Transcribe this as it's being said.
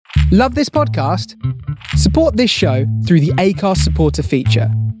Love this podcast? Support this show through the Acast supporter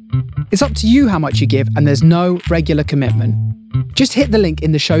feature. It's up to you how much you give, and there's no regular commitment. Just hit the link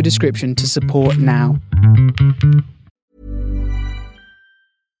in the show description to support now.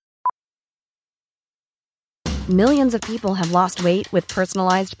 Millions of people have lost weight with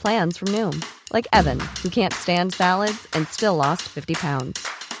personalized plans from Noom. Like Evan, who can't stand salads and still lost 50 pounds.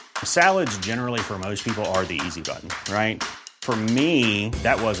 Salads generally for most people are the easy button, right? For me,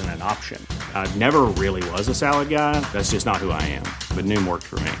 that wasn't an option. I never really was a salad guy. That's just not who I am. But Noom worked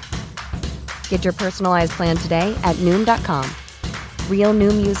for me. Get your personalized plan today at Noom.com. Real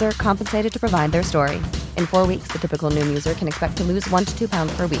Noom user compensated to provide their story. In 4 weeks, the typical Noom user can expect to lose 1 to 2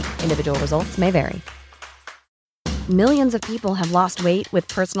 pounds per week. Individual results may vary. Millions of people have lost weight with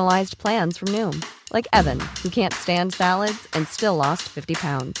personalized plans from Noom. Like Evan, who can't stand salads and still lost 50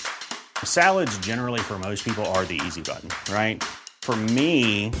 pounds. Salads generally for most people are the easy button, right? For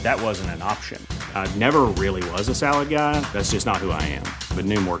me, that wasn't an option. I never really was a salad guy. That's just not who I am. But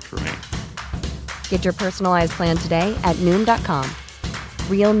Noom worked for me. Get your personalized plan today at Noom.com.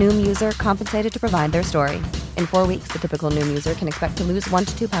 Real Noom user compensated to provide their story. In 4 weeks, the typical Noom user can expect to lose 1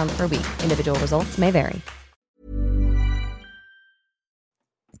 to 2 pounds per week. Individual results may vary.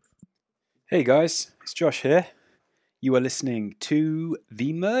 Hey guys, it's Josh here. You are listening to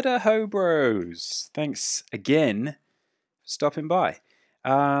the Murder Ho Bros. Thanks again for stopping by.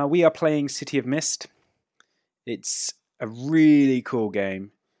 We are playing City of Mist. It's a really cool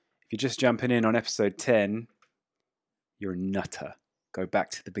game. If you're just jumping in on episode 10, you're a nutter. Go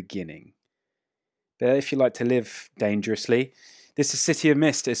back to the beginning. But if you like to live dangerously, this is City of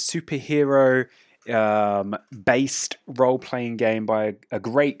Mist, a superhero based role-playing game by a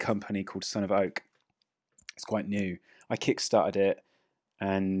great company called Son of Oak. It's quite new. I kickstarted it,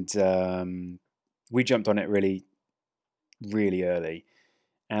 and we jumped on it really, really early.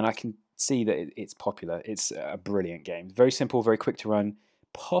 And I can see that it's popular. It's a brilliant game. Very simple, very quick to run.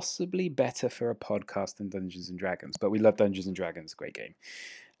 Possibly better for a podcast than Dungeons and Dragons, but we love Dungeons and Dragons. Great game.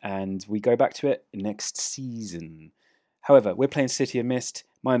 And we go back to it next season. However, we're playing City of Mist.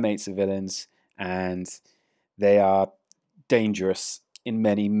 My mates are villains, and they are dangerous in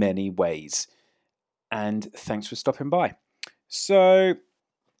many, many ways. And thanks for stopping by. So,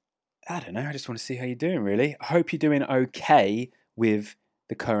 I don't know, I just want to see how you're doing, really. I hope you're doing okay with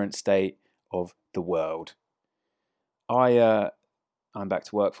the current state of the world. I'm back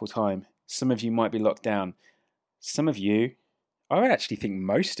to work full time. Some of you might be locked down. Some of you, I actually think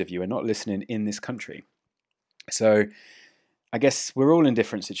most of you are not listening in this country. So, I guess we're all in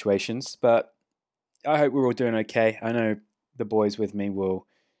different situations, but I hope we're all doing okay. I know the boys with me will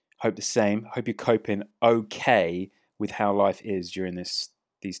hope the same. I hope you're coping okay with how life is during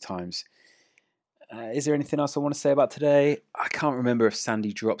these times. Is there anything else I want to say about today? I can't remember if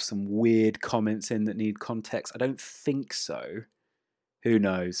Sandy dropped some weird comments in that need context. I don't think so. Who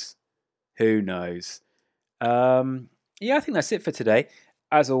knows? Yeah, I think that's it for today.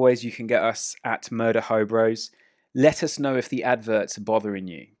 As always, you can get us at Murder Ho Bros. Let us know if the adverts are bothering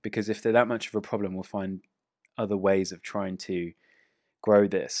you, because if they're that much of a problem, we'll find other ways of trying to grow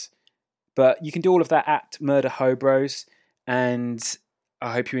this. But you can do all of that at Murder Ho Bros, and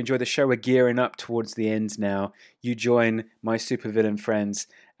I hope you enjoy the show. We're gearing up towards the end now. You join my supervillain friends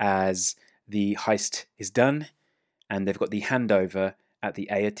as the heist is done, and they've got the handover at the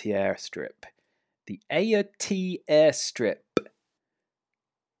AT Airstrip. The AT Airstrip.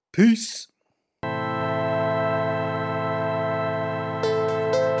 Peace.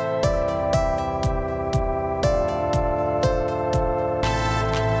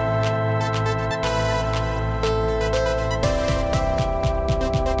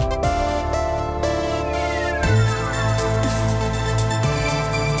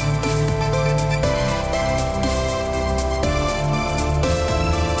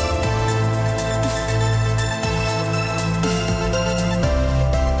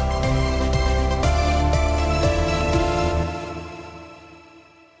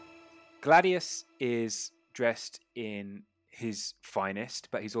 Gladius is dressed in his finest,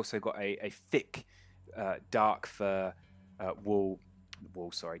 but he's also got a thick, dark fur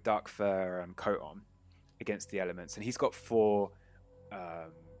coat on against the elements, and he's got 4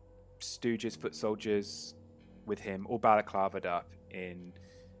 stooges, foot soldiers with him, all balaclavaed up in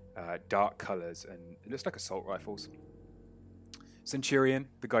dark colours, and it looks like assault rifles. Centurion,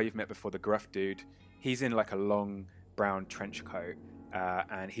 the guy you've met before, the gruff dude, he's in like a long brown trench coat.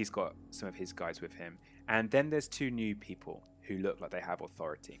 And he's got some of his guys with him. And then there's 2 new people who look like they have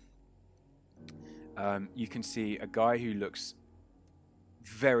authority. You can see a guy who looks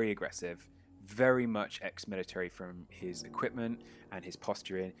very aggressive, very much ex-military from his equipment and his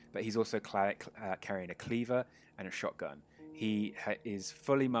posturing, but he's also carrying a cleaver and a shotgun. He is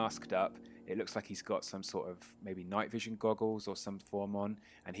fully masked up. It looks like he's got some sort of maybe night vision goggles or some form on,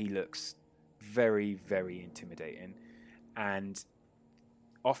 and he looks very, very intimidating. And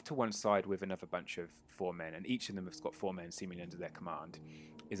off to one side with another bunch of 4 men, and each of them has got 4 men seemingly under their command,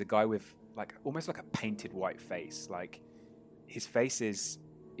 is a guy with like almost like a painted white face. Like his face is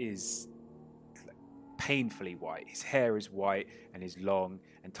painfully white. His hair is white and is long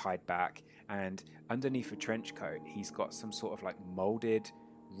and tied back, and underneath a trench coat he's got some sort of like molded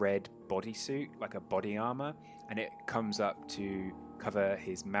red bodysuit, like a body armor, and it comes up to cover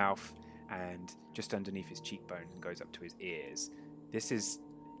his mouth and just underneath his cheekbones and goes up to his ears. This is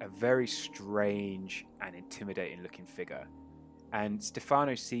a very strange and intimidating looking figure. And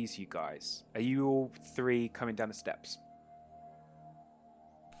Stefano sees you guys. Are you all 3 coming down the steps?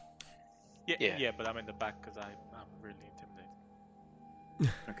 Yeah, but I'm in the back because I'm really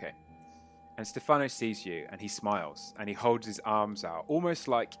intimidated. Okay. And Stefano sees you and he smiles and he holds his arms out, almost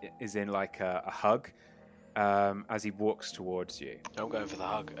like is in like a hug, as he walks towards you. I'm going for the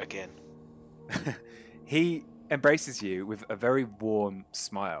hug again. He embraces you with a very warm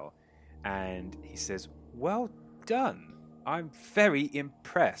smile and he says, "Well done. I'm very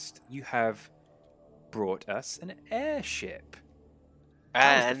impressed. You have brought us an airship.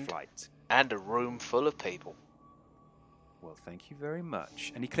 How was the flight?" And a room full of people. "Well, thank you very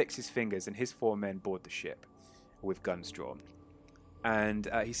much." And he clicks his fingers and his 4 men board the ship with guns drawn. And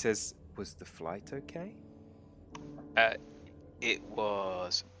he says, "Was the flight okay?" It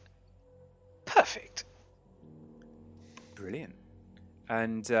was perfect. Brilliant.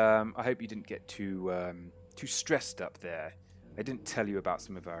 And I hope you didn't get too stressed up there. I didn't tell you about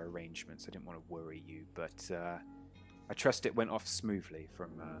some of our arrangements. I didn't want to worry you, but I trust it went off smoothly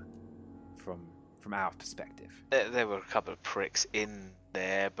from our perspective. There were a couple of pricks in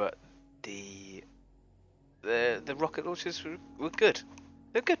there, but the rocket launchers were good.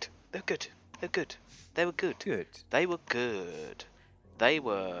 They're good. They're good. They're good. They were good. Good. They were good. They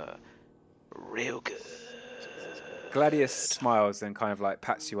were real good. Gladius smiles and kind of like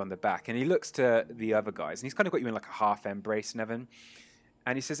pats you on the back, and he looks to the other guys, and he's kind of got you in like a half embrace, Nevin,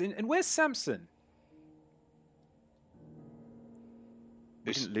 and he says, and where's Samson?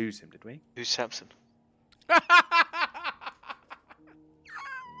 We didn't lose him, did we? Who's Samson?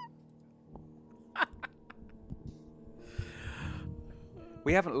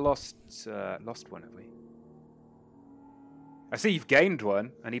 We haven't lost one, have we? I see you've gained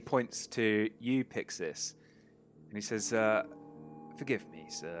one, and he points to you, Pixis, and he says, "Forgive me,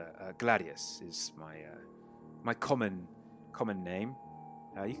 sir. Gladius is my common name.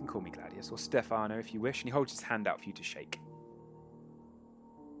 You can call me Gladius or Stefano if you wish." And he holds his hand out for you to shake.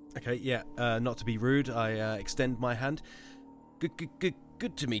 Okay, yeah. Not to be rude, I extend my hand.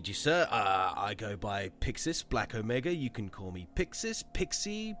 Good to meet you, sir. I go by Pixis, Black Omega. You can call me Pixis,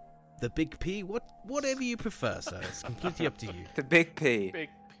 Pixie, the Big P, whatever you prefer, sir. It's completely up to you. The Big P. Big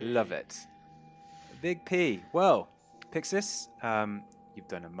P. Love it. Big P. Well, Pixis, you've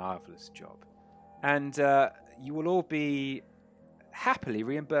done a marvellous job. And you will all be happily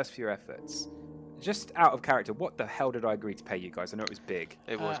reimbursed for your efforts. Just out of character, what the hell did I agree to pay you guys? I know it was big.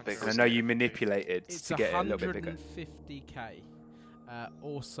 It was big. And I know you manipulated to get it a little bit bigger. It's 150k.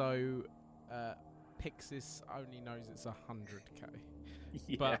 Also, Pixis only knows it's 100k.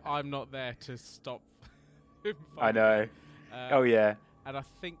 Yeah. But I'm not there to stop him. I know. Oh, yeah. And I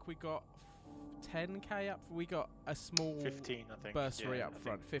think we got 10k up. We got a small 15, I think. bursary up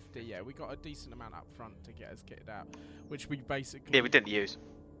front. 50, yeah. We got a decent amount up front to get us kitted out, which we basically... Yeah, we didn't use.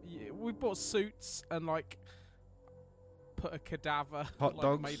 Yeah, we bought suits and, like, put a cadaver... Hot like,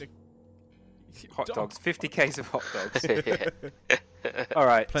 dogs? Made a... Hot dogs. 50 Ks of hot dogs. All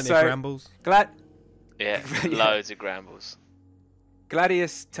right. Plenty of brambles. Yeah, loads of grambles.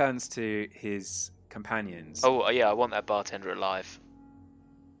 Gladius turns to his companions. Oh, yeah, I want that bartender alive.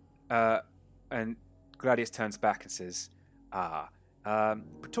 And Gladius turns back and says,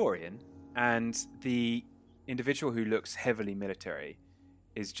 Praetorian, and the individual who looks heavily military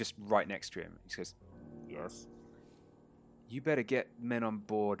is just right next to him. He says, "Yes. You better get men on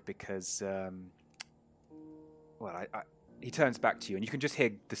board because, he turns back to you, and you can just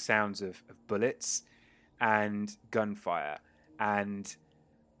hear the sounds of bullets and gunfire. And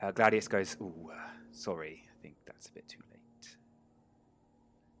Gladius goes, sorry, I think that's a bit too late.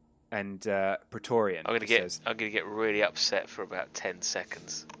 And Praetorian says, I'm gonna get really upset for about 10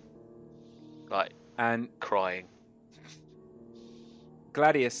 seconds, like and crying.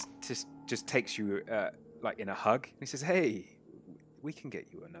 Gladius just takes you like in a hug. He says, "Hey, We can get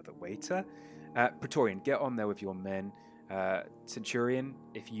you another waiter. Praetorian, get on there with your men. Centurion,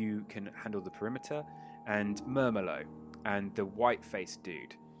 if you can handle the perimeter. And Murmelo and the white-faced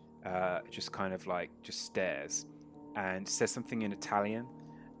dude just kind of like just stares and says something in Italian.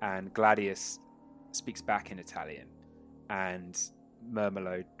 And Gladius speaks back in Italian. And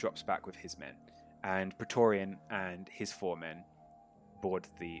Murmelo drops back with his men. And Praetorian and his 4 men board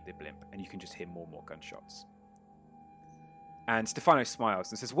the blimp. And you can just hear more and more gunshots. And Stefano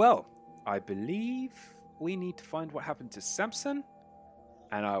smiles and says, well, I believe we need to find what happened to Samson,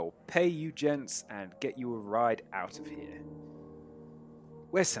 and I will pay you gents and get you a ride out of here.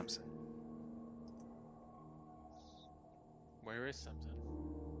 Where's Samson? Where is Samson?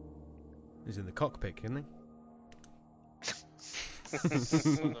 He's in the cockpit, isn't he?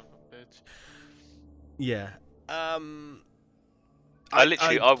 Son of a bitch. Yeah. I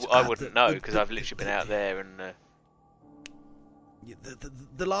wouldn't know because I've literally been out there and.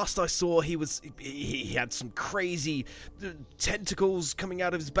 The last I saw, he had some crazy tentacles coming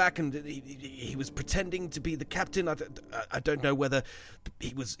out of his back, and he was pretending to be the captain. I don't know whether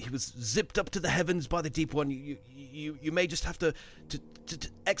he was zipped up to the heavens by the Deep One. You may just have to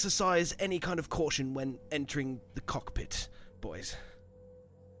exercise any kind of caution when entering the cockpit, boys.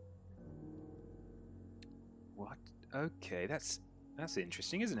 What? Okay, that's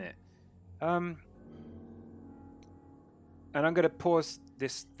interesting, isn't it? And I'm going to pause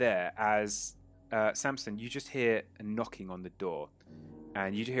this there as, Samson, you just hear a knocking on the door.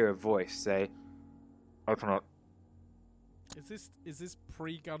 And you hear a voice say, open up. Is this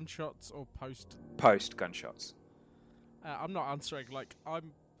pre-gunshots or post? Post gunshots. I'm not answering. Like, I've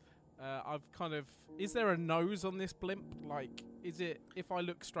kind of... Is there a nose on this blimp? Like, is it... If I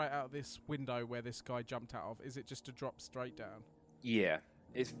look straight out this window where this guy jumped out of, is it just to drop straight down? Yeah.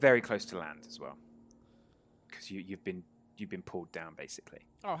 It's very close to land as well. Because you've been pulled down, basically.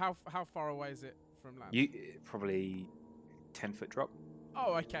 Oh, how far away is it from land? Probably 10-foot drop.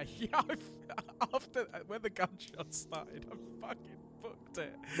 Oh, okay. Yeah, after when the gunshots started, I fucking booked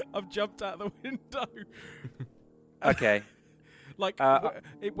it. I've jumped out the window. Okay.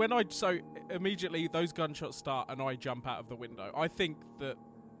 Immediately those gunshots start and I jump out of the window. I think that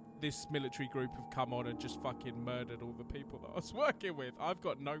this military group have come on and just fucking murdered all the people that I was working with. I've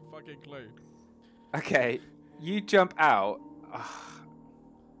got no fucking clue. Okay. You jump out.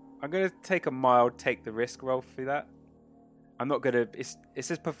 I'm going to take a mild take the risk roll for that. I'm not going to... It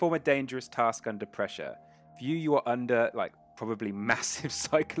says perform a dangerous task under pressure. For you are under, probably massive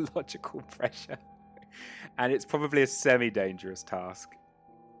psychological pressure. And it's probably a semi-dangerous task.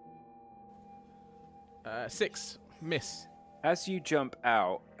 6. Miss. As you jump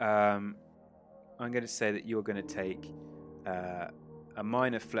out, I'm going to say that you're going to take a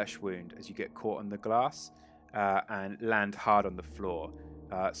minor flesh wound as you get caught on the glass. And land hard on the floor.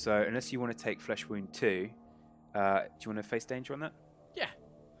 So unless you want to take flesh wound 2, do you want to face danger on that? Yeah.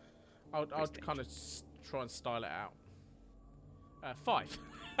 I'll kind of try and style it out. 5.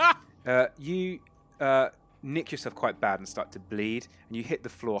 You nick yourself quite bad and start to bleed, and you hit the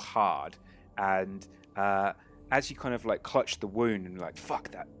floor hard. And as you kind of clutch the wound and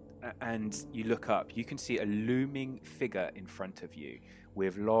fuck that, and you look up, you can see a looming figure in front of you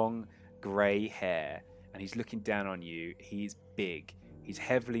with long grey hair. And he's looking down on you. He's big. He's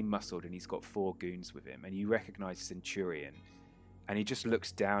heavily muscled, and he's got 4 goons with him. And you recognize Centurion. And he just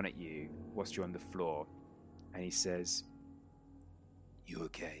looks down at you whilst you're on the floor. And he says, "You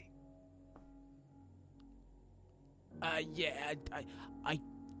okay?" Yeah, I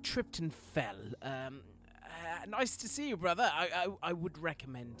tripped and fell. Nice to see you, brother. I would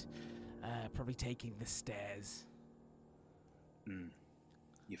recommend probably taking the stairs.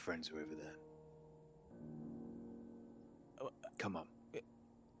 Your friends are over there. Come on.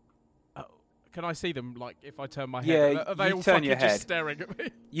 Can I see them? If I turn my head, are they all fucking just staring at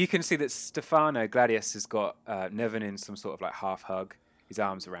me? You can see that Stefano Gladius has got Nevin in some sort of half hug, his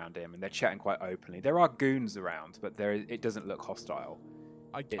arms around him, and they're chatting quite openly. There are goons around, but it doesn't look hostile.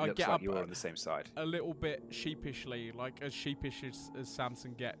 It looks get like up you're on the same side. A little bit sheepishly, as sheepish as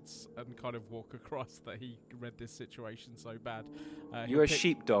Samson gets, and kind of walk across that he read this situation so bad. You are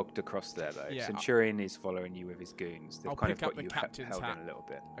sheepdogged across there, though. Yeah, Centurion is following you with his goons. They've I'll kind of pick up got the you captain's held hat in a little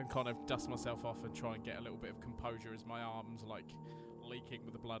bit. and kind of dust myself off and try and get a little bit of composure as my arms leaking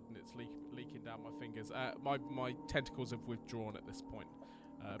with the blood and it's leaking down my fingers. My tentacles have withdrawn at this point,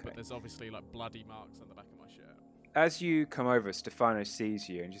 but there's obviously bloody marks on the back of my shirt. As you come over, Stefano sees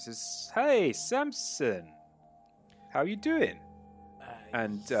you and just says, "Hey, Samson, how you doing?"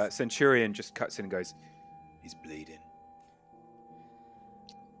 And Centurion just cuts in and goes, "He's bleeding."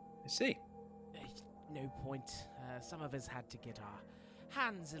 I see. no point. Some of us had to get our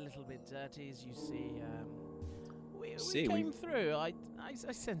hands a little bit dirty, as you see. We came through. I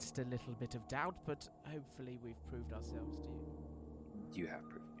sensed a little bit of doubt, but hopefully we've proved ourselves to you. You have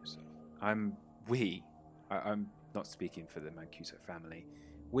proven yourself. I'm not speaking for the Mancuso family.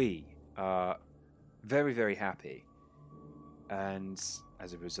 We are very, very happy. And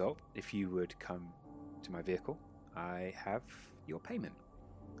as a result, if you would come to my vehicle, I have your payment.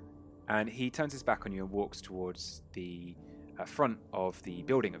 And he turns his back on you and walks towards the front of the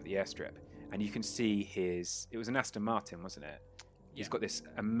building of the airstrip. And you can see it was an Aston Martin, wasn't it? Yeah. He's got this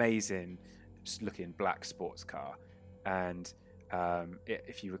amazing looking black sports car. And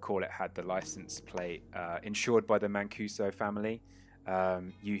if you recall, it had the license plate insured by the Mancuso family.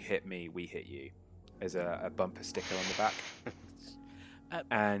 You hit me, we hit you. There's a bumper sticker on the back.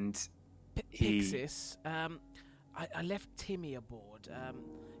 And Pixis, I left Timmy aboard.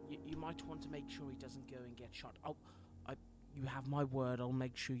 You might want to make sure he doesn't go and get shot. You have my word. I'll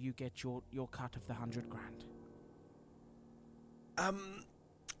make sure you get your cut of the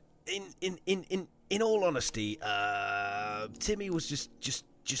 $100,000. In all honesty, Timmy was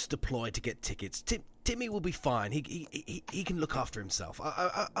just deployed to get tickets. Timmy will be fine. He can look after himself.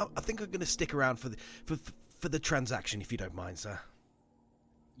 I think I'm going to stick around for the transaction, if you don't mind, sir.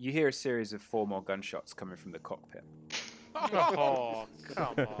 You hear a series of 4 more gunshots coming from the cockpit. Oh,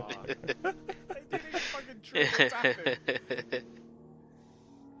 come on. They didn't even fucking triple tap him.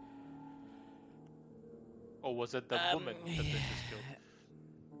 Or was it the woman that they just killed?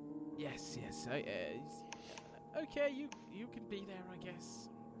 Yes. Okay, you can be there, I guess.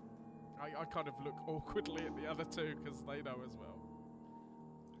 I kind of look awkwardly at the other two because they know as well.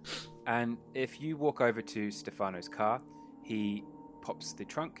 And if you walk over to Stefano's car, he pops the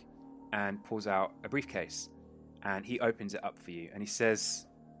trunk and pulls out a briefcase. And he opens it up for you. And he says,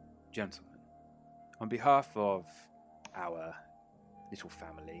 "Gentlemen, on behalf of our little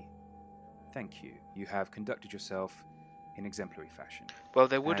family, thank you. You have conducted yourself in exemplary fashion." Well,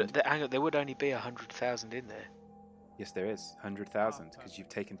 there would only be 100,000 in there. Yes, there is 100,000 because you've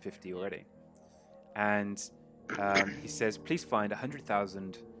taken 50 already. And he says, "Please find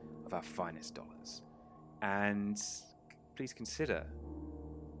 100,000 of our finest dollars, and please consider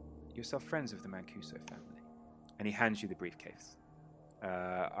yourself friends of the Mancuso family." And he hands you the briefcase.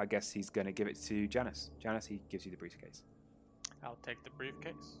 I guess he's going to give it to Janice. Janice, he gives you the briefcase. I'll take the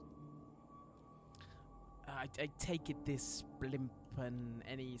briefcase. I take it this blimp and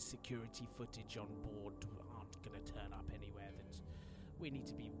any security footage on board aren't going to turn up anywhere that we need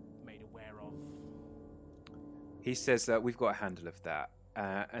to be made aware of. He says that we've got a handle of that.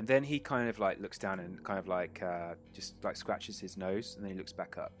 And then he kind of like looks down and kind of like just like scratches his nose, and then he looks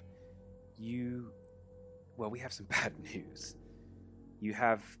back up. Well, we have some bad news. You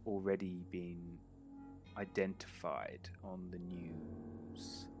have already been identified on the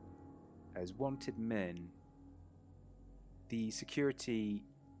news as wanted men. The security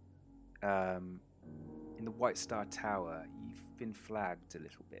in the White Star Tower, you've been flagged a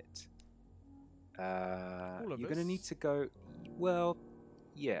little bit. You're going to need to go... Well,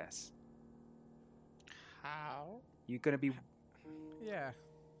 yes. How? You're going to be... Yeah.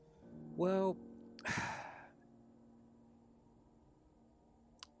 Well...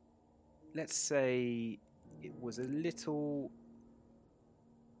 Let's say it was a little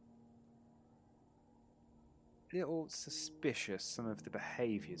suspicious, some of the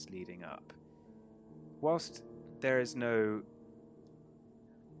behaviours leading up. Whilst there is no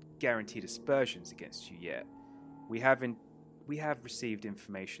guaranteed aspersions against you yet, we have received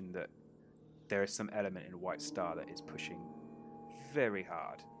information that there is some element in White Star that is pushing very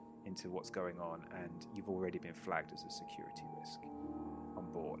hard into what's going on, and you've already been flagged as a security risk on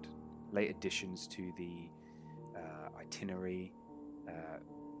board. Late additions to the itinerary.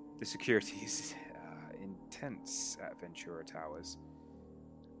 The security is intense at Ventura Towers,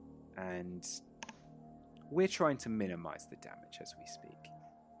 and we're trying to minimize the damage as we speak,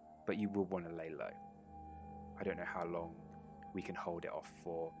 but you will want to lay low. I don't know how long we can hold it off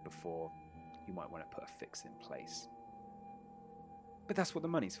for before you might want to put a fix in place, but that's what the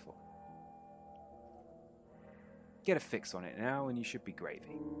money's for. Get a fix on it now and you should be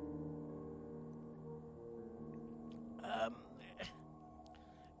gravy.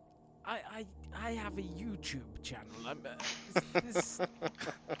 I have a YouTube channel.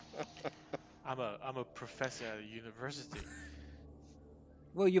 I'm a professor at a university.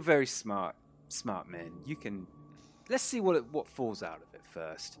 Well, you're very smart men. You can... Let's see what falls out of it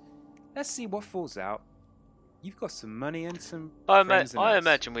first. Let's see what falls out. You've got some money and some friends. I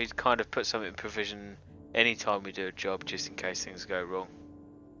imagine we'd kind of put something in provision anytime we do a job, just in case things go wrong.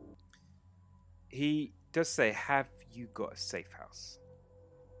 He does say, have you got a safe house?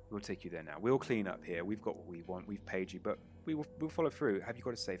 We'll take you there now. We'll clean up here. We've got what we want. We've paid you, but we'll follow through. Have you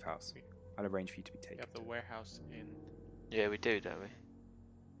got a safe house? I'll arrange for you to be taken. We have the warehouse in... Yeah, we do, don't we?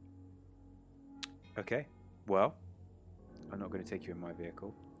 Okay. Well, I'm not going to take you in my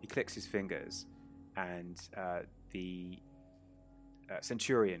vehicle. He clicks his fingers, and the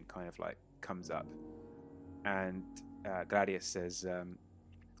Centurion kind of like comes up, and Gladius says,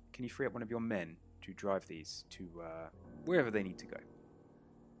 can you free up one of your men to drive these to wherever they need to go?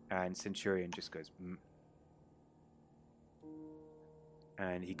 And Centurion just goes,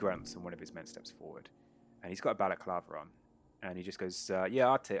 and he grunts, and one of his men steps forward, and he's got a balaclava on, and he just goes, yeah,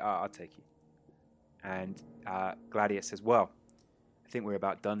 I'll take you. And Gladius says, well, I think we're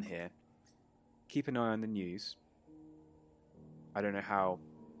about done here. Keep an eye on the news. I don't know how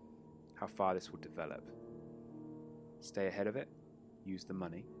far this will develop. Stay ahead of it. Use the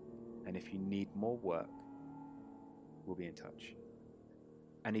money. And if you need more work, we'll be in touch.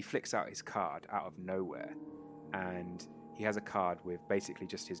 And he flicks out his card out of nowhere. And he has a card with basically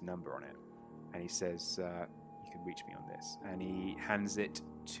just his number on it. And he says, you can reach me on this. And he hands it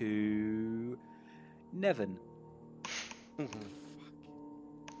to Nevin.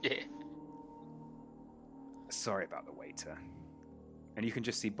 Yeah. Sorry about the waiter. And you can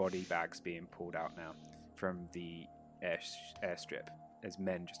just see body bags being pulled out now from the airstrip as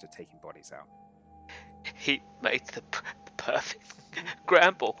men just are taking bodies out. He made the perfect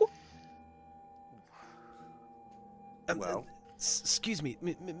Gramble. Well, excuse me,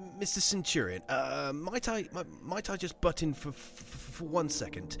 Mr. Centurion. Might I just butt in for 1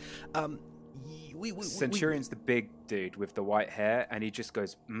 second? Centurion's the big dude with the white hair, and he just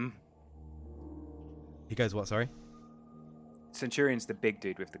goes, He goes, what, sorry? Centurion's the big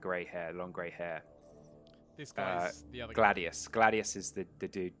dude with the grey hair, long grey hair. This guy's the other Gladius. guy. Gladius is the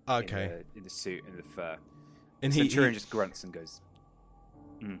dude okay. in the suit and the fur. And Centurion just grunts and goes,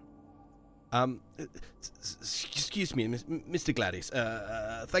 excuse me, Mr. Gladius.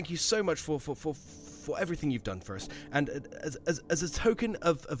 Thank you so much for everything you've done for us. And as a token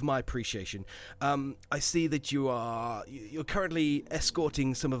of my appreciation, I see that you're currently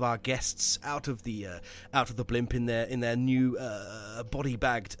escorting some of our guests out of the blimp in their new body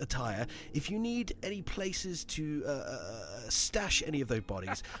bagged attire. If you need any places to stash any of those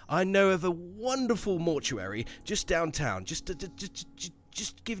bodies, I know of a wonderful mortuary just downtown.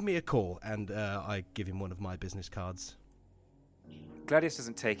 Just give me a call, and I give him one of my business cards. Gladius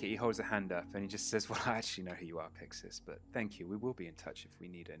doesn't take it. He holds a hand up, and he just says, well, I actually know who you are, Pixis, but thank you. We will be in touch if we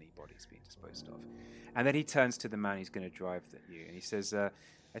need any bodies being disposed of. And then he turns to the man who's going to drive you, and he says, I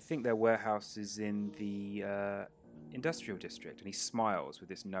think their warehouse is in the industrial district. And he smiles with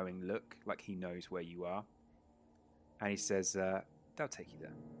this knowing look, like he knows where you are. And he says, they'll take you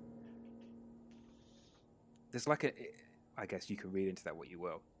there. There's like I guess you can read into that what you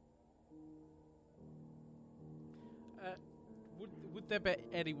will. Would there be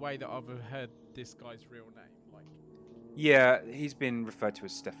any way that I've heard this guy's real name? Like, yeah, he's been referred to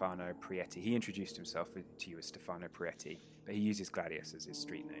as Stefano Prietti. He introduced himself to you as Stefano Prietti, but he uses Gladius as his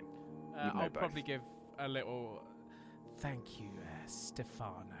street name. I'll probably give a little thank you,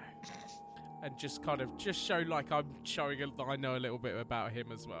 Stefano, and just kind of show like I'm showing that I know a little bit about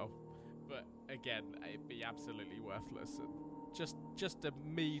him as well. But again, it'd be absolutely worthless, and just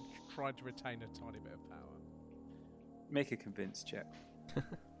me trying to retain a tiny bit of power. Make a convince check.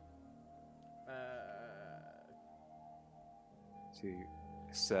 To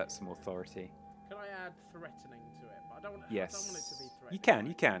assert some authority. Can I add threatening to it? But I don't want it to be threatening.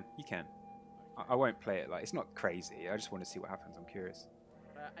 You can. Okay. I won't play it like... It's not crazy. I just want to see what happens. I'm curious.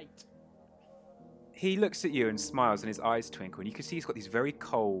 8. He looks at you and smiles, and his eyes twinkle. And you can see he's got these very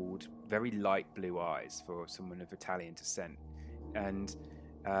cold, very light blue eyes for someone of Italian descent. And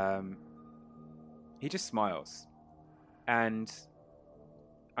he just smiles. And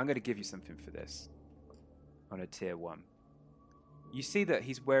I'm going to give you something for this on a tier 1. You see that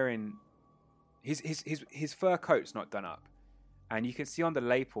he's wearing his fur coat's not done up, and you can see on the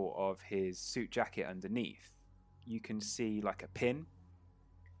lapel of his suit jacket underneath, you can see like a pin,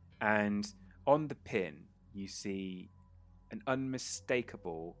 and on the pin you see an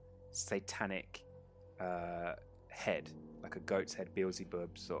unmistakable satanic head, like a goat's head,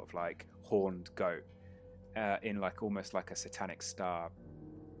 Beelzebub, sort of like horned goat. In like almost like a satanic star,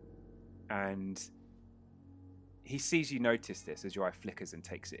 and he sees you notice this as your eye flickers and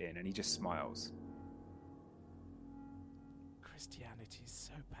takes it in, and he just smiles. Christianity is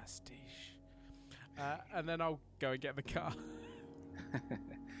so pastiche. And then I'll go and get the car.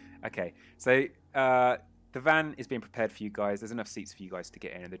 Okay, so the van is being prepared for you guys. There's enough seats for you guys to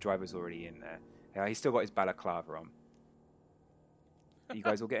get in, and the driver's already in there. He's still got his balaclava on. Are you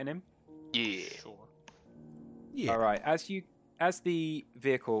guys all getting him? Yeah. Sure. Yeah. All right. As the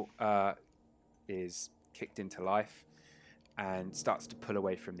vehicle is kicked into life and starts to pull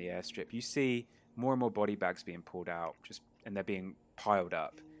away from the airstrip, you see more and more body bags being pulled out, and they're being piled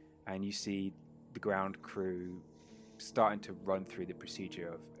up, and you see the ground crew starting to run through the procedure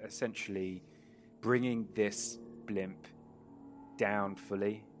of essentially bringing this blimp down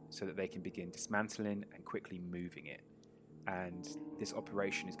fully so that they can begin dismantling and quickly moving it. And this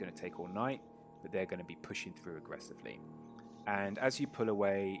operation is going to take all night, but they're going to be pushing through aggressively. And as you pull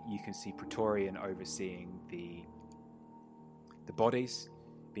away, you can see Praetorian overseeing the bodies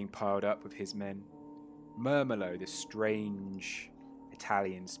being piled up with his men. Murmelo, this strange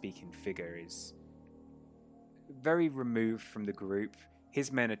Italian-speaking figure, is very removed from the group.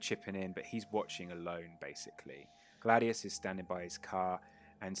 His men are chipping in, but he's watching alone, basically. Gladius is standing by his car,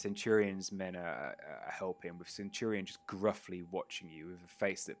 and Centurion's men are helping, with Centurion just gruffly watching you with a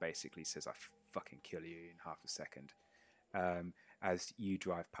face that basically says, "I fucking kill you in half a second," as you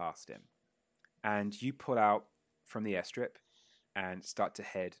drive past him. And you pull out from the airstrip and start to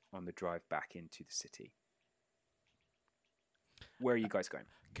head on the drive back into the city. Where are you guys going?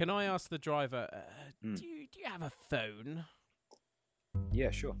 Can I ask the driver, do you have a phone?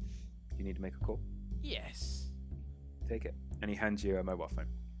 Yeah, sure. You need to make a call? Yes. Take it. And he hands you a mobile phone.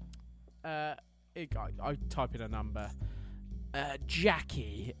 I type in a number.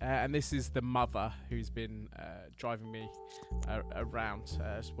 Jackie, and this is the mother who's been driving me around.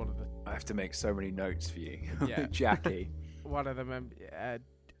 It's one of the. I have to make so many notes for you. Yeah. Jackie. One of them,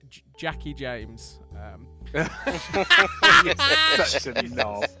 Jackie James. Such a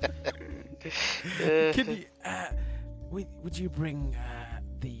knob. Can you, would you bring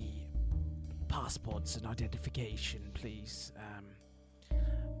the passports and identification, please?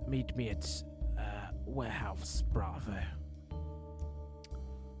 Meet me at Warehouse Bravo.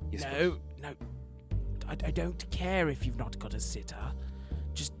 Yes, no, I don't care if you've not got a sitter.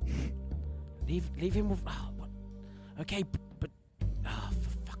 Just leave him with. Oh, what? Okay, but for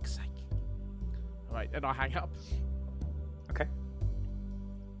fuck's sake. All right, and I hang up. Okay.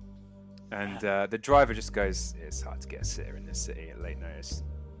 And the driver just goes, "It's hard to get a sitter in this city at late notice.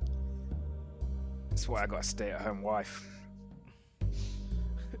 That's why I got a stay-at-home wife."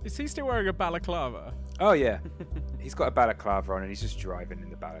 Is he still wearing a balaclava? Oh yeah, he's got a balaclava on, and he's just driving in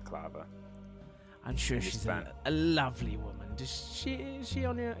the balaclava. I'm sure she's a lovely woman. Is she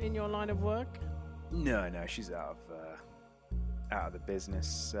in your line of work? No, she's out of the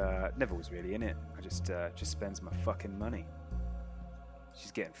business. Never was really in it. I just spends my fucking money.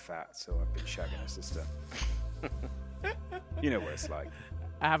 She's getting fat, so I've been shagging her sister. You know what it's like.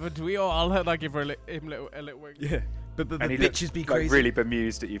 Haven't we all? I give her a little wink. Yeah, but the and he bitches looks, be crazy. Like, really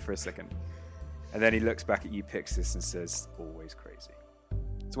bemused at you for a second, and then he looks back at you, Pixis, and says, "Always crazy."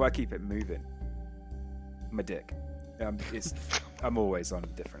 That's why I keep it moving. My dick. I'm always on a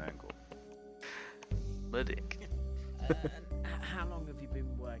different angle. My dick. How long have you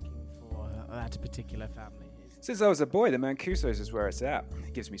been working for that particular family? Since I was a boy, the Mancusos is where it's at.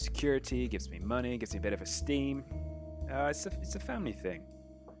 It gives me security, gives me money, gives me a bit of esteem. It's a family thing.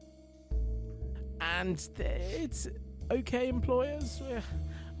 And it's okay, employers.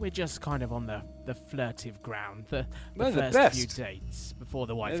 We're just kind of on the flirtive ground. The first few dates before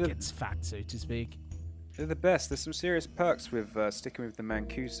the wife gets fat, so to speak. They're the best. There's some serious perks with sticking with the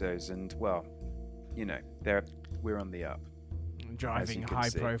Mancusos, and well, you know, we're on the up. Driving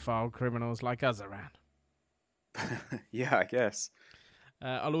high-profile criminals like us around. Yeah, I guess.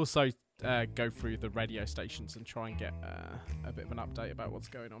 I'll also go through the radio stations and try and get a bit of an update about what's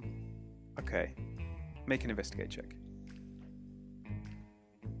going on. Okay. Make an investigate check.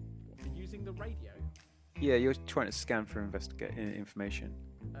 Using the radio? Yeah, you're trying to scan for information.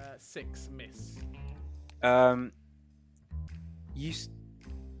 6 miss.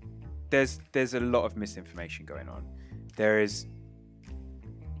 There's a lot of misinformation going on. The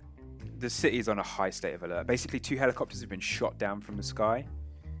city is on a high state of alert. Basically, 2 helicopters have been shot down from the sky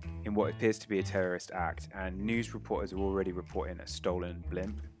in what appears to be a terrorist act, and news reporters are already reporting a stolen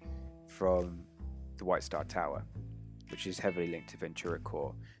blimp from the White Star Tower, which is heavily linked to Ventura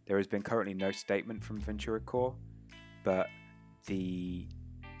Corps. There has been currently no statement from Ventura Corps, but the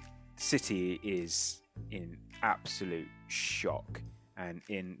city is in absolute shock and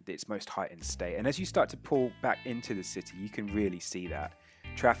in its most heightened state. And as you start to pull back into the city, you can really see that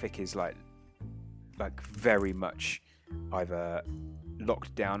traffic is like very much either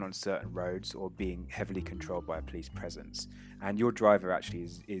locked down on certain roads or being heavily controlled by a police presence. And your driver actually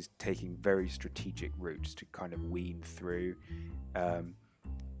is taking very strategic routes to kind of wean through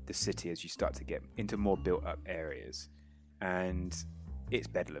the city as you start to get into more built-up areas, and it's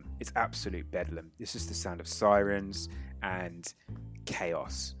bedlam. It's absolute bedlam. It's just the sound of sirens and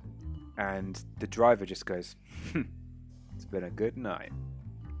chaos. And the driver just goes, it's been a good night.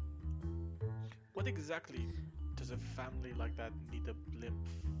 What exactly does a family like that need a blimp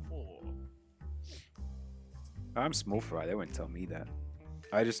for? I'm small fry, they won't tell me that.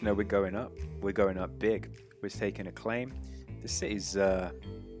 I just know we're going up. We're going up big. We're taking a claim. The city's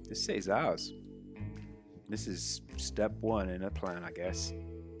ours. This is step one in a plan, I guess.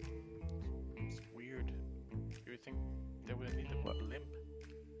 It's weird. You would think they would need a blimp?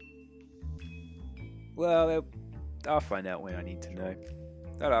 Well, I'll find out when I need to know.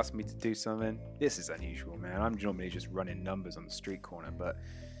 They'll ask me to do something. This is unusual, man. I'm normally just running numbers on the street corner, but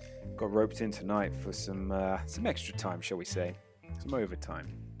got roped in tonight for some extra time, shall we say. Some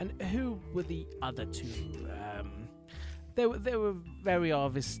overtime. And who were the other two? They were very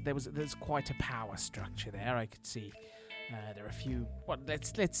obvious. There's quite a power structure there. I could see there are a few.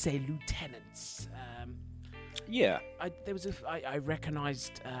 Let's say lieutenants. Yeah. I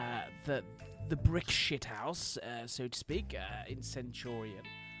recognised the brick shithouse, so to speak, in Centurion.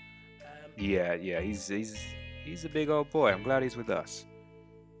 Yeah. He's a big old boy. I'm glad he's with us.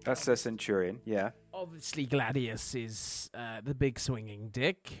 That's the Centurion. Yeah. Obviously, Gladius is the big swinging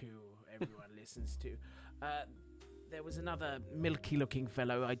dick who everyone listens to. There was another milky-looking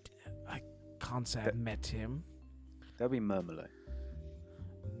fellow. I can't say I've met him. That'll be Murmelo.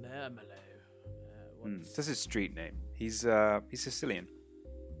 That's his street name. He's Sicilian.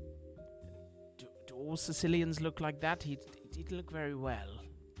 Do all Sicilians look like that? He didn't look very well.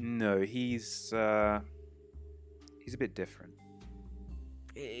 No, he's a bit different.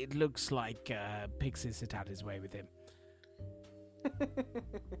 It looks like Pixis had his way with him.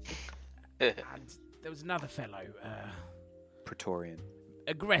 And there was another fellow. Praetorian.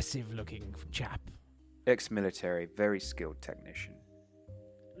 Aggressive-looking chap. Ex-military, very skilled technician.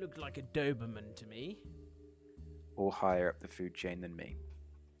 Looked like a Doberman to me. Or higher up the food chain than me.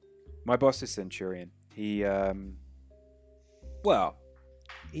 My boss is Centurion. He's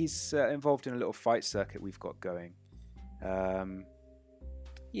involved in a little fight circuit we've got going.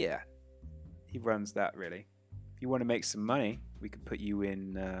 Yeah, he runs that, really. If you want to make some money, we could put you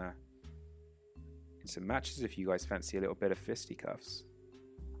in some matches if you guys fancy a little bit of fisticuffs.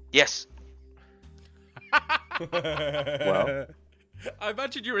 Yes. Well, I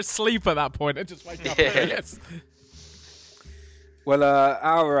imagine you're asleep at that point and just wake up. Yes.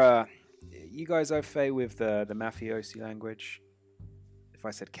 Well, you guys au fait with the mafiosi language? If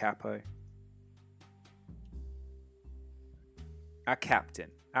I said capo. Our captain.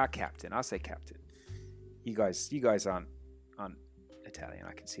 I'll say captain. You guys aren't Italian.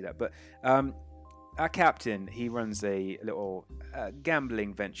 I can see that. But our captain, he runs a little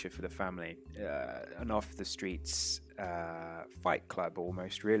gambling venture for the family, an off the streets fight club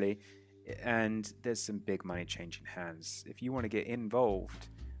almost, really. And there's some big money changing hands. If you want to get involved,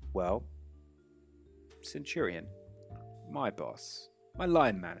 well, Centurion, my boss, my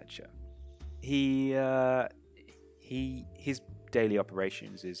line manager, his daily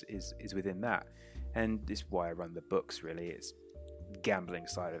operations is within that, and this is why I run the books. Really, it's gambling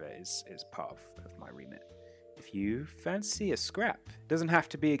side of it is part of my remit. If you fancy a scrap, it doesn't have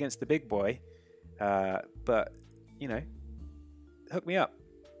to be against the big boy, but hook me up.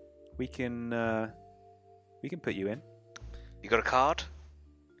 We can put you in. You got a card?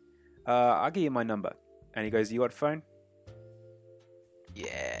 I'll give you my number. And he goes, "You got a phone?"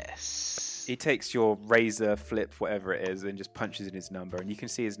 Yes. He takes your razor flip, whatever it is, and just punches in his number, and you can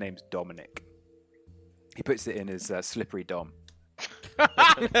see his name's Dominic. He puts it in as Slippery Dom.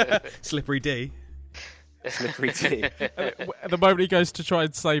 Slippery D. Slippery D. At the moment he goes to try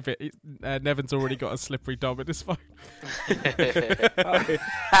and save it, Nevin's already got a Slippery Dom in his phone.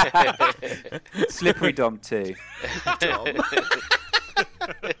 Slippery Dom 2.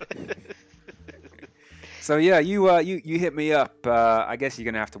 So yeah, you hit me up. I guess you're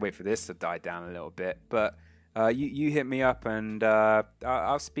gonna have to wait for this to die down a little bit, but you hit me up, and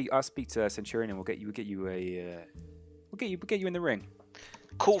I'll speak to Centurion, and we'll get you in the ring.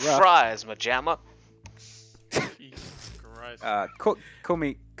 Cool fries, my jammer. Jesus Christ. Call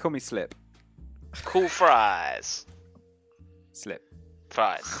me Slip. Cool fries. Slip.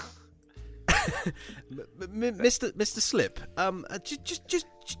 Fries. Mr. Slip,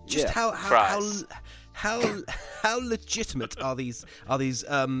 just how legitimate are these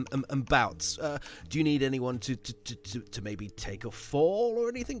bouts? Do you need anyone to maybe take a fall or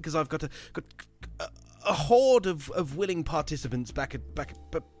anything? Because I've got a horde of willing participants back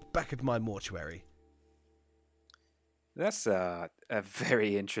at my mortuary. That's a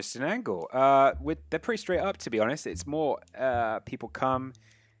very interesting angle. They're pretty straight up, to be honest. It's more people come,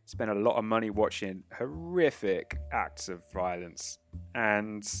 spend a lot of money watching horrific acts of violence,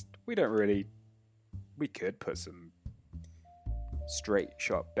 and we could put some straight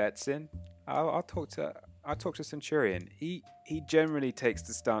shot bets in. I'll talk to Centurion. He generally takes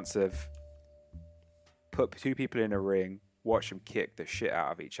the stance of put two people in a ring, watch them kick the shit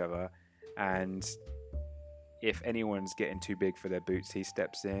out of each other, and if anyone's getting too big for their boots, he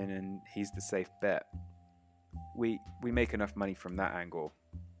steps in and he's the safe bet. We make enough money from that angle.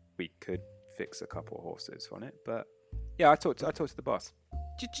 We could fix a couple of horses on it, but yeah, I talked to the boss.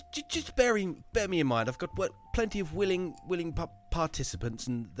 Just bear me in mind. I've got plenty of willing participants,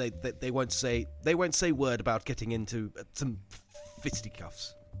 and they won't say word about getting into some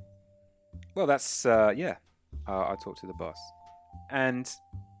fisticuffs. Well, that's yeah. I'll talk to the boss, and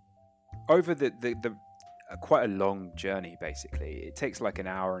over the quite a long journey. Basically, it takes like an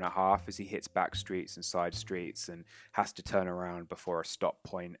hour and a half as he hits back streets and side streets and has to turn around before a stop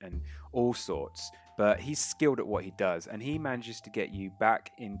point and all sorts. But he's skilled at what he does, and he manages to get you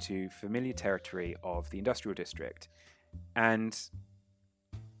back into familiar territory of the industrial district. And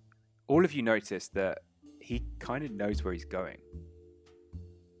all of you notice that he kind of knows where he's going.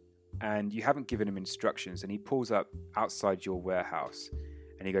 And you haven't given him instructions, and he pulls up outside your warehouse,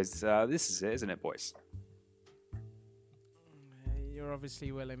 and he goes, this is it, isn't it, boys? You're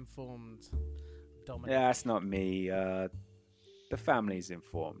obviously well informed, Dominic. Yeah, that's not me. The family's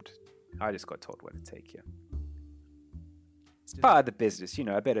informed. I just got told where to take you. It's part of the business,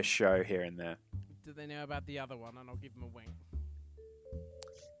 a bit of show here and there. Do they know about the other one? And I'll give them a wink.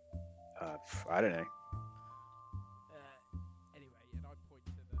 I don't know. Anyway, and I point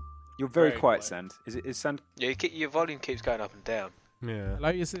to the... You're very quiet, Sand. Is Sand... Yeah, your volume keeps going up and down. Yeah. Hello,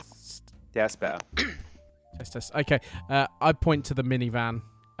 is this... Yeah, that's better. Test. Okay, I point to the minivan,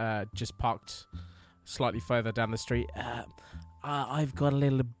 just parked slightly further down the street. I've got a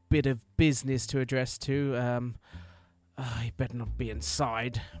little bit of business to address to. You better not be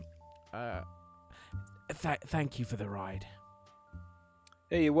inside. Thank you for the ride.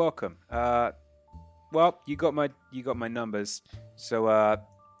 Hey, you're welcome. Well, you got my numbers, so I'll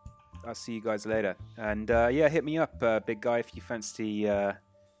see you guys later. And yeah, hit me up, big guy, if you fancy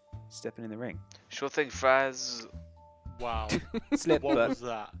stepping in the ring. Sure thing, Fraz. Wow. Slip, what was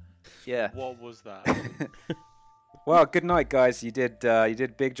that? Yeah. What was that? Well, good night, guys. You did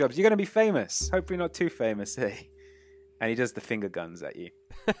big jobs. You're going to be famous. Hopefully not too famous, eh? And he does the finger guns at you.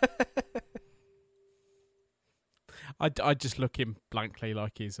 I just look him blankly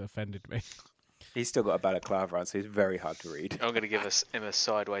like he's offended me. He's still got a balaclava on, so he's very hard to read. I'm going to give him a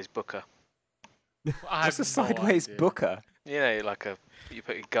sideways booker. What's a sideways booker? You know, you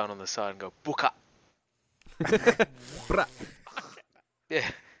put your gun on the side and go, booker. Yeah.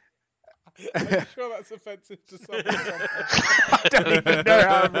 I'm sure that's offensive to someone.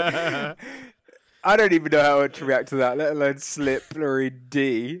 I don't even know how to react to that, let alone Slippery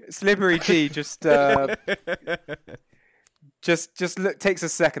D. Slippery D just takes a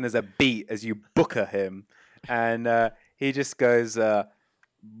second as a beat as you booker him, and he just goes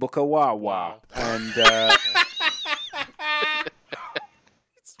booker wah wah, and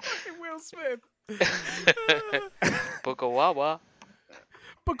it's fucking Will Smith. Booker wah wah.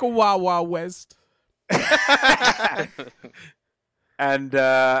 Booker wah wah West. And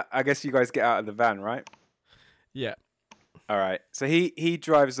I guess you guys get out of the van, right? Yeah. All right. So he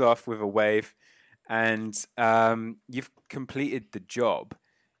drives off with a wave, and you've completed the job.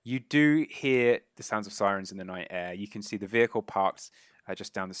 You do hear the sounds of sirens in the night air. You can see the vehicle parked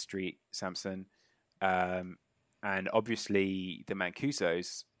just down the street, Samson. And obviously the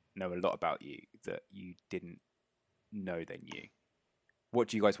Mancusos know a lot about you that you didn't know they knew. What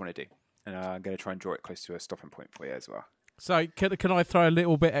do you guys want to do? And I'm going to try and draw it close to a stopping point for you as well. So can I throw a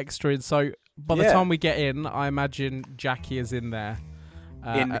little bit extra in? So by the time we get in, I imagine Jackie is in there.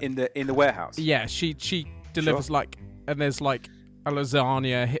 In the warehouse. Yeah, she delivers and there's like a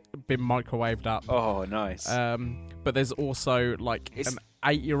lasagna been microwaved up. Oh, nice. But there's also like an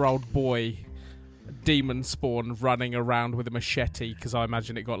 8-year-old boy, demon spawn, running around with a machete because I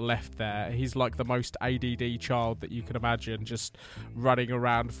imagine it got left there. He's like the most ADD child that you can imagine, just running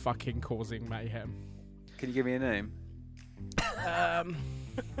around fucking causing mayhem. Can you give me a name? I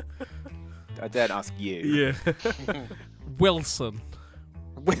daren't ask you. Yeah. Wilson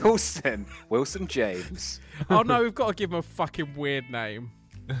James. Oh no, we've got to give him a fucking weird name.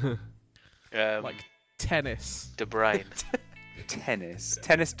 Like Tennis De Brain. Tennis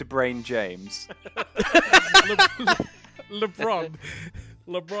De Brain James. LeBron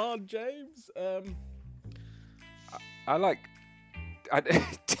James. I like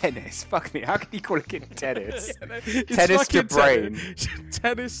tennis. Fuck me. How can you call a kid tennis? It's Tennis de fucking brain.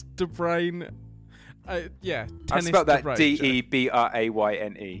 Tennis de brain. Yeah, I tennis spelled de that brain.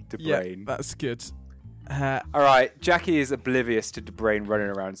 DEBRAYNE. De Yeah, brain. that's good. All right, Jackie is oblivious to De Brain running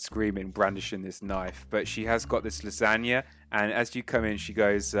around screaming, brandishing this knife, but she has got this lasagna, and as you come in, she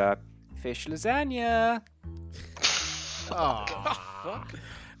goes, "Fish lasagna."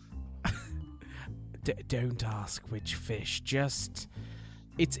 Don't ask which fish. Just,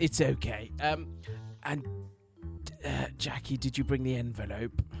 it's okay. And Jackie, did you bring the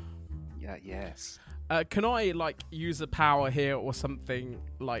envelope? Yeah. Yes. Can I use a power here or something?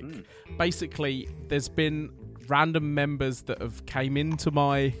 Basically, there's been random members that have came into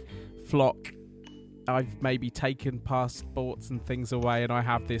my flock. I've maybe taken passports and things away, and I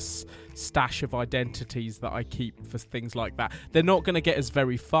have this stash of identities that I keep for things like that. They're not going to get us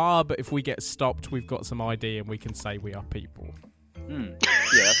very far, but if we get stopped, we've got some ID and we can say we are people. Yeah,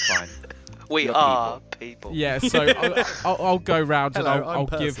 that's fine. We are people. Yeah, so I'll go round and I'll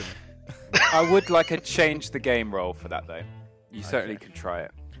give. I would like a change the game roll for that though. You certainly can try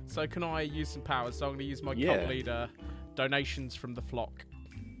it. So can I use some powers? So I'm going to use my cult leader, donations from the flock.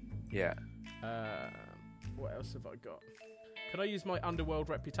 Yeah. What else have I got? Can I use my underworld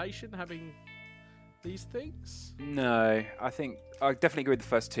reputation having these things? No, I think I definitely agree with the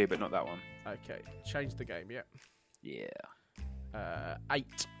first two, but not that one. Okay, change the game. Yeah. Yeah.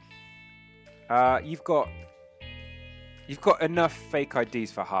 8. You've got enough fake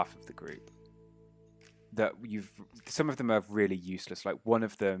IDs for half of the group. Some of them are really useless. Like one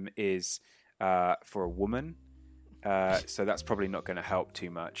of them is for a woman. So that's probably not going to help too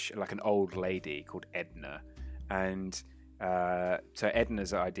much. Like an old lady called Edna. And so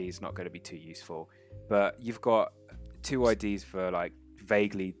Edna's ID is not going to be too useful. But you've got 2 IDs for like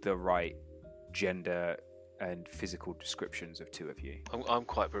vaguely the right gender and physical descriptions of 2 of you. I'm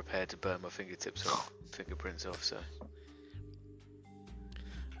quite prepared to burn my fingerprints off, so...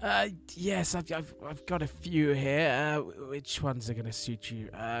 Yes, I've got a few here. Which ones are going to suit you?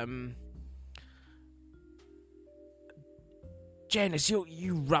 Janus,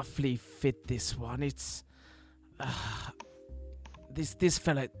 you roughly fit this one. It's this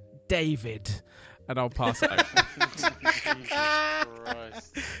fella David, and I'll pass it over. Jesus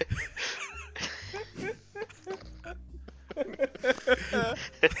Christ.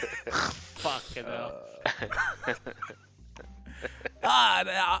 Fucking hell.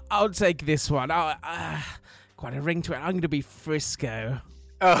 I'll take this one. Quite a ring to it. I'm going to be Frisco.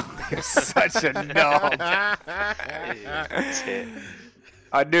 Oh, you're such a knob. That's it.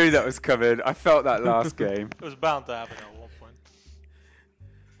 I knew that was coming. I felt that last game. It was bound to happen at one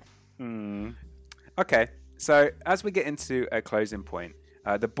point. Okay, so as we get into a closing point,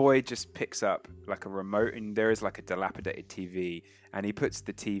 the boy just picks up like a remote, and there is like a dilapidated TV, and he puts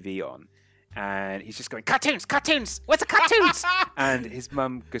the TV on, and he's just going, cartoons, where's the cartoons? And his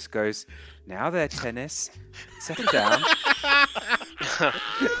mum just goes, now there, Tennis, settle down.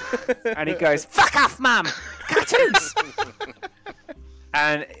 And he goes, fuck off, mum, cartoons.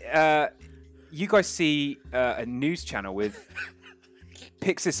 And you guys see a news channel with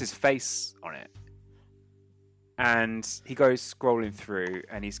Pixis's face on it. And he goes scrolling through,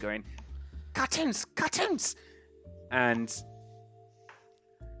 and he's going, cartoons. And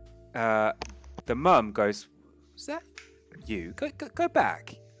the mum goes, is that you? Go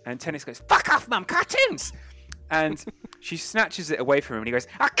back. And Tennis goes, fuck off, mum, cartoons. And she snatches it away from him, and he goes,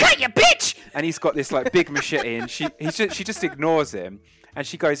 I'll cut you, bitch. And he's got this like big machete, and she just ignores him, and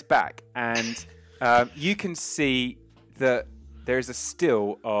she goes back, and you can see that there is a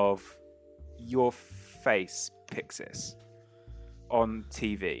still of your face, Pixis, on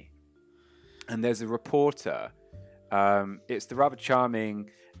TV, and there's a reporter. It's the rather charming,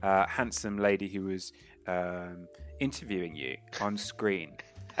 handsome lady who was interviewing you on screen,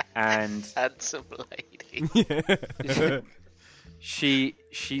 and handsome lady.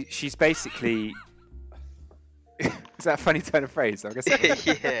 she's basically. Is that a funny turn of phrase? I guess.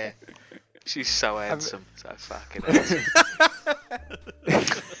 Yeah, she's so handsome, so fucking handsome.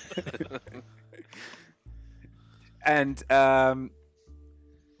 And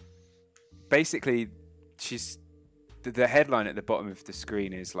basically, she's the headline at the bottom of the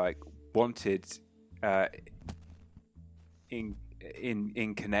screen is like wanted in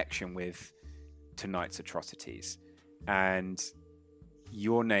connection with tonight's atrocities, and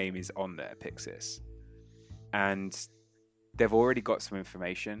your name is on there, Pixis, and they've already got some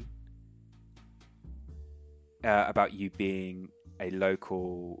information about you being a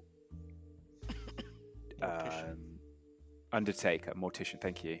local mortician.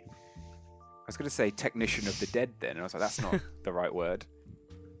 Thank you. I was going to say technician of the dead then, and I was like, that's not the right word.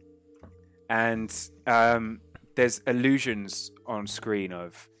 And there's illusions on screen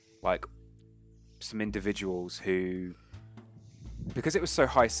of like some individuals who, because it was so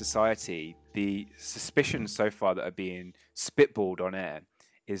high society, the suspicions so far that are being spitballed on air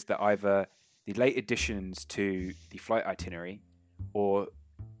is that either the late additions to the flight itinerary or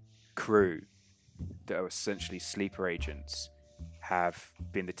crew that are essentially sleeper agents have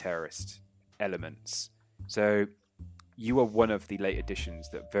been the terrorist elements. So you are one of the late additions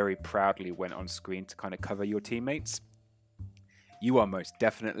that very proudly went on screen to kind of cover your teammates. You are most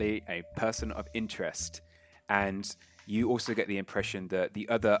definitely a person of interest, and you also get the impression that the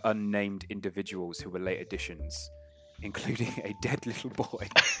other unnamed individuals who were late additions, including a dead little boy,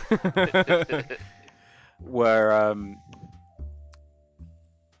 were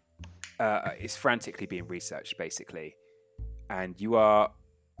is frantically being researched, basically. And you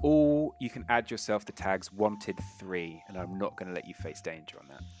can add yourself the tags wanted 3, and I'm not going to let you face danger on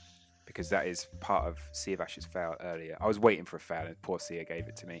that, because that is part of Sea of Ashes' fail earlier. I was waiting for a fail, and poor Sia gave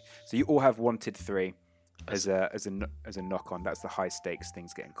it to me. So you all have wanted 3 as a knock on. That's the high stakes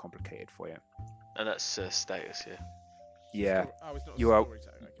things getting complicated for you. And that's status, yeah. Yeah, you are.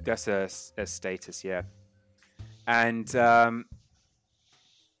 That's a status, yeah. And the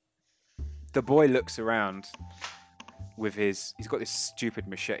boy looks around with he's got this stupid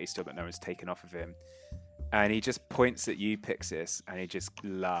machete still that no one's taken off of him, and he just points at you, Pixis, and he just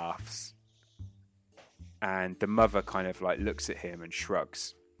laughs. And the mother kind of like looks at him and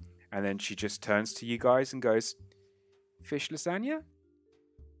shrugs, and then she just turns to you guys and goes, "Fish lasagna?"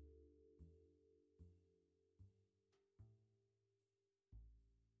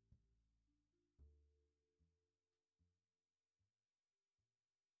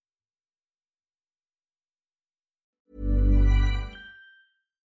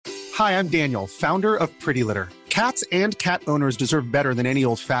 Hi, I'm Daniel, founder of Pretty Litter. Cats and cat owners deserve better than any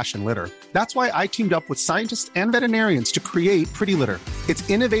old-fashioned litter. That's why I teamed up with scientists and veterinarians to create Pretty Litter. Its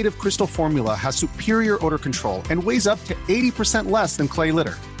innovative crystal formula has superior odor control and weighs up to 80% less than clay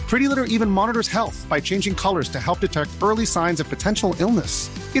litter. Pretty Litter even monitors health by changing colors to help detect early signs of potential illness.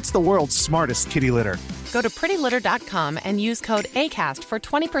 It's the world's smartest kitty litter. Go to prettylitter.com and use code ACAST for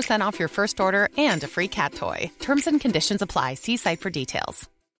 20% off your first order and a free cat toy. Terms and conditions apply. See site for details.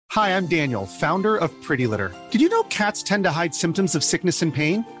 Hi, I'm Daniel, founder of Pretty Litter. Did you know cats tend to hide symptoms of sickness and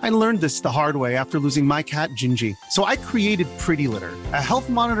pain? I learned this the hard way after losing my cat, Gingy. So I created Pretty Litter, a health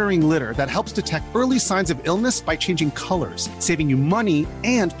monitoring litter that helps detect early signs of illness by changing colors, saving you money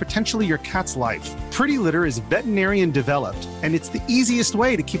and potentially your cat's life. Pretty Litter is veterinarian developed, and it's the easiest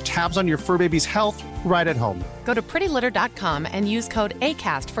way to keep tabs on your fur baby's health right at home. Go to prettylitter.com and use code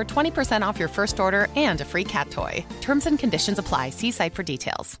ACAST for 20% off your first order and a free cat toy. Terms and conditions apply. See site for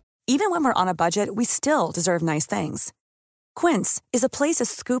details. Even when we're on a budget, we still deserve nice things. Quince is a place to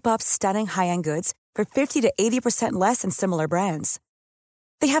scoop up stunning high-end goods for 50 to 80% less than similar brands.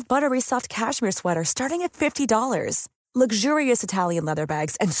 They have buttery soft cashmere sweaters starting at $50, luxurious Italian leather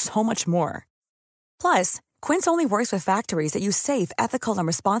bags, and so much more. Plus, Quince only works with factories that use safe, ethical, and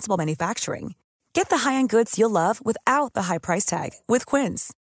responsible manufacturing. Get the high-end goods you'll love without the high price tag with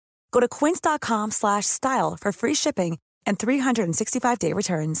Quince. Go to quince.com/style for free shipping and 365-day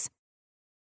returns.